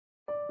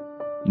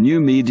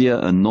New media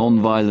and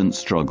non-violent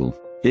struggle.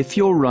 If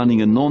you're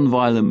running a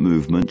non-violent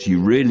movement, you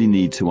really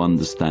need to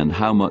understand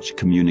how much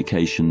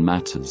communication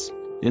matters.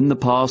 In the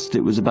past, it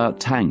was about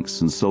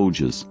tanks and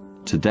soldiers.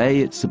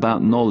 Today, it's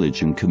about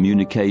knowledge and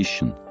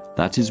communication.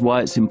 That is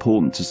why it's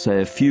important to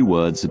say a few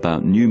words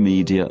about new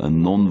media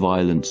and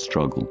non-violent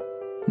struggle.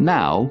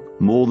 Now,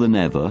 more than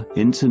ever,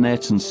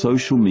 internet and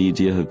social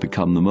media have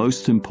become the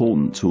most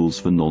important tools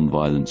for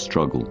non-violent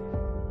struggle.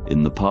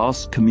 In the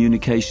past,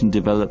 communication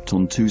developed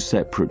on two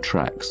separate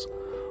tracks.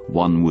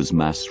 One was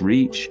mass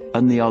reach,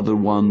 and the other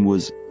one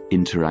was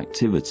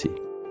interactivity.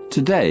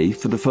 Today,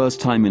 for the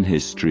first time in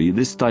history,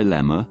 this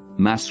dilemma,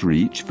 mass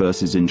reach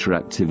versus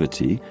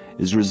interactivity,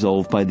 is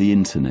resolved by the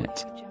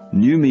internet.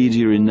 New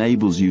media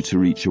enables you to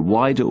reach a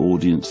wider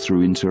audience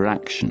through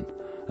interaction,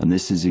 and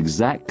this is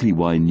exactly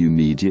why new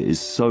media is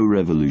so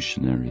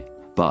revolutionary.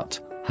 But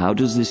how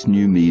does this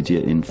new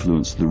media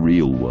influence the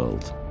real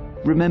world?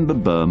 Remember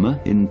Burma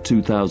in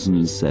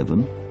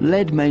 2007?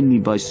 Led mainly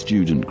by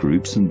student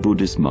groups and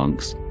Buddhist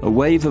monks, a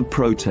wave of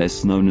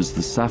protests known as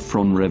the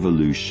Saffron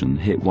Revolution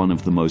hit one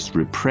of the most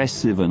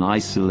repressive and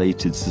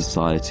isolated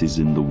societies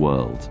in the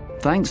world.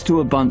 Thanks to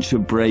a bunch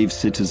of brave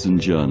citizen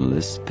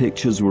journalists,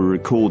 pictures were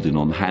recorded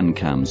on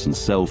handcams and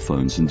cell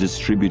phones and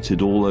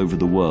distributed all over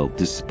the world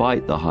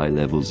despite the high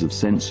levels of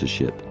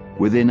censorship.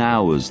 Within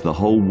hours, the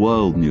whole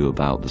world knew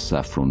about the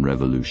Saffron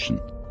Revolution.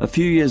 A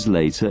few years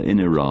later, in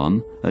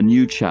Iran, a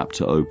new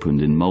chapter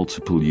opened in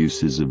multiple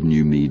uses of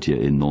new media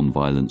in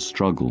non-violent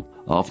struggle.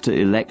 After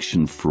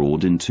election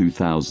fraud in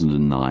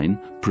 2009,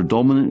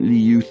 predominantly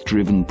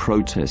youth-driven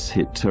protests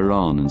hit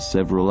Tehran and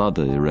several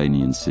other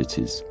Iranian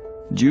cities.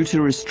 Due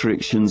to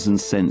restrictions and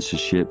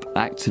censorship,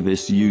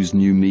 activists used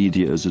new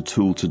media as a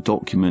tool to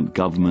document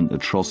government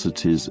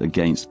atrocities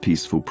against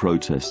peaceful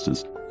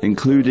protesters,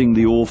 including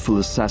the awful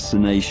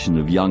assassination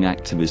of young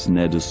activist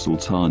Neda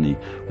Sultani,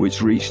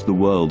 which reached the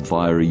world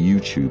via a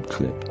YouTube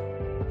clip.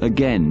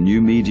 Again, new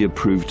media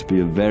proved to be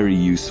a very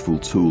useful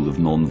tool of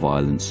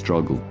non-violent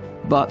struggle.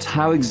 But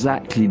how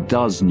exactly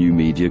does new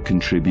media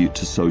contribute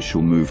to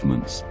social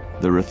movements?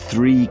 There are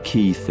three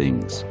key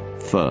things.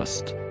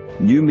 First,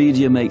 new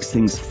media makes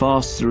things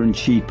faster and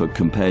cheaper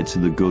compared to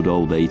the good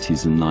old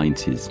 80s and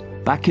 90s.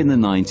 Back in the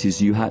 90s,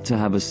 you had to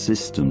have a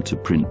system to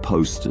print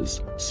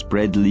posters,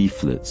 spread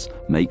leaflets,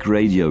 make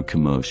radio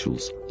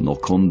commercials,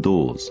 knock on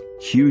doors.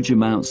 Huge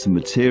amounts of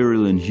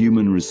material and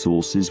human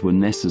resources were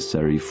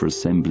necessary for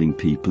assembling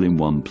people in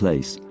one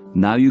place.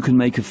 Now you can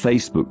make a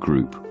Facebook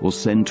group or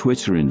send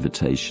Twitter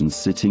invitations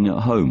sitting at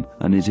home,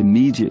 and it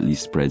immediately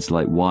spreads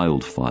like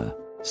wildfire.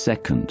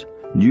 Second,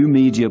 new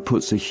media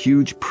puts a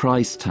huge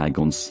price tag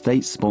on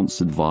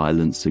state-sponsored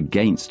violence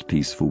against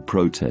peaceful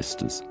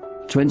protesters.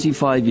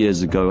 25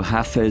 years ago,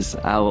 Hafez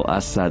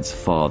al-Assad's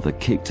father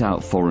kicked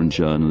out foreign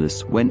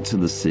journalists, went to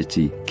the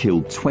city,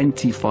 killed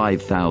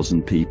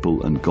 25,000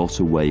 people and got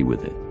away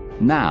with it.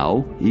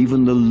 Now,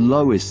 even the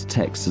lowest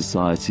tech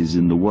societies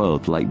in the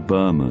world, like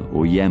Burma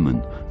or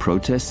Yemen,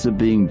 protests are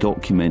being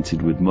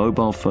documented with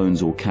mobile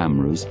phones or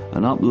cameras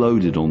and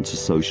uploaded onto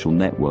social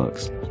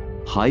networks.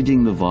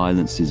 Hiding the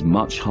violence is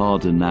much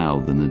harder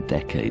now than a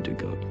decade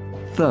ago.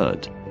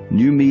 Third,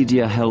 new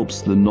media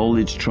helps the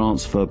knowledge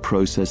transfer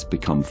process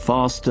become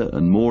faster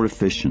and more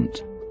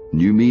efficient.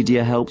 New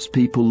media helps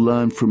people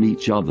learn from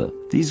each other.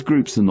 These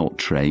groups are not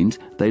trained,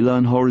 they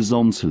learn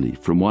horizontally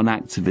from one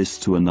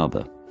activist to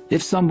another.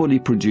 If somebody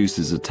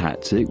produces a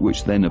tactic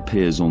which then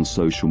appears on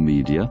social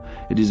media,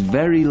 it is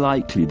very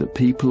likely that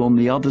people on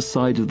the other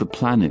side of the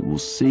planet will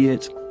see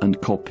it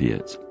and copy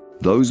it.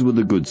 Those were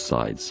the good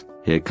sides.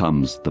 Here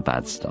comes the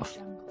bad stuff.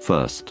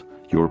 First,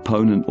 your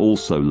opponent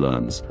also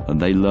learns, and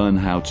they learn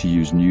how to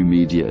use new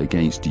media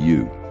against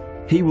you.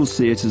 He will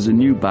see it as a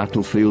new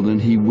battlefield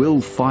and he will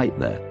fight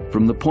there.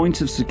 From the point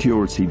of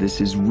security,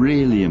 this is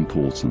really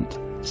important.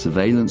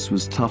 Surveillance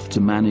was tough to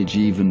manage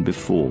even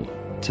before.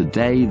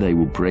 Today, they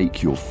will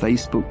break your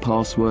Facebook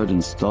password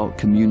and start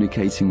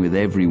communicating with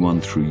everyone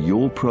through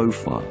your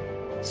profile.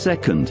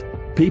 Second,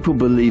 people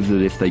believe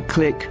that if they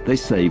click, they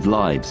save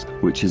lives,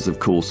 which is of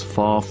course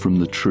far from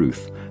the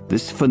truth.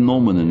 This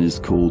phenomenon is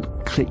called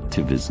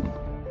clicktivism.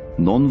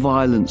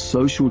 Non-violent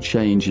social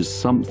change is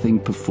something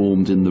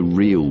performed in the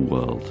real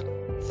world.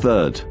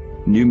 Third,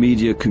 new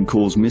media can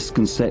cause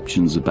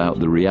misconceptions about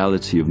the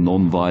reality of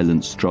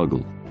non-violent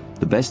struggle.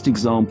 The best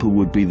example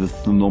would be the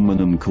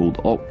phenomenon called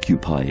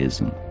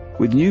occupyism.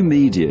 With new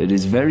media, it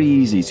is very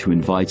easy to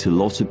invite a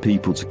lot of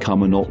people to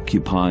come and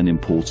occupy an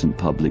important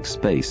public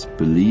space,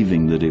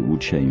 believing that it will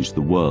change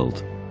the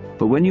world.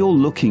 But when you're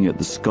looking at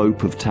the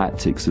scope of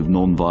tactics of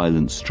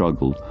non-violent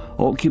struggle,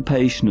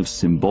 occupation of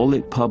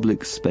symbolic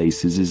public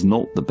spaces is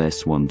not the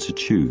best one to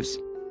choose.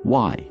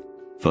 Why?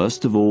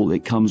 First of all,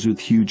 it comes with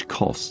huge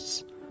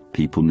costs.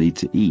 People need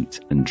to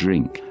eat and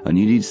drink, and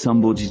you need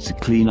somebody to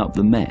clean up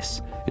the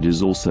mess. It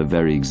is also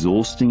very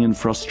exhausting and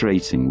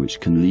frustrating,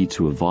 which can lead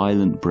to a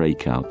violent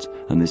breakout,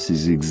 and this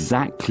is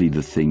exactly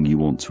the thing you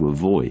want to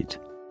avoid.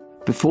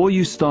 Before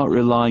you start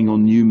relying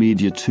on new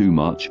media too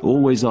much,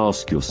 always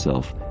ask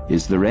yourself,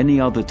 is there any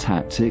other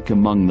tactic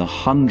among the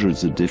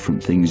hundreds of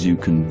different things you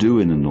can do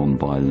in a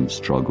non-violent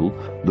struggle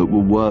that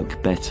will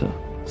work better?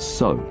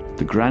 So,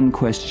 the grand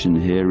question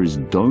here is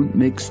don't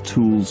mix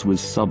tools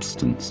with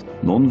substance.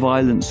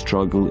 Non-violent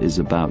struggle is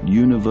about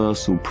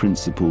universal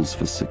principles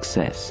for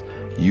success,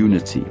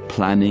 unity,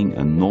 planning,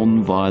 and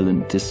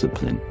non-violent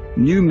discipline.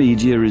 New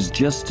media is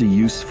just a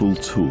useful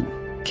tool.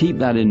 Keep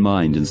that in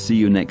mind and see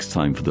you next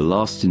time for the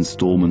last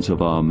installment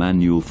of our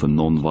Manual for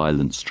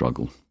Non-Violent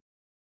Struggle.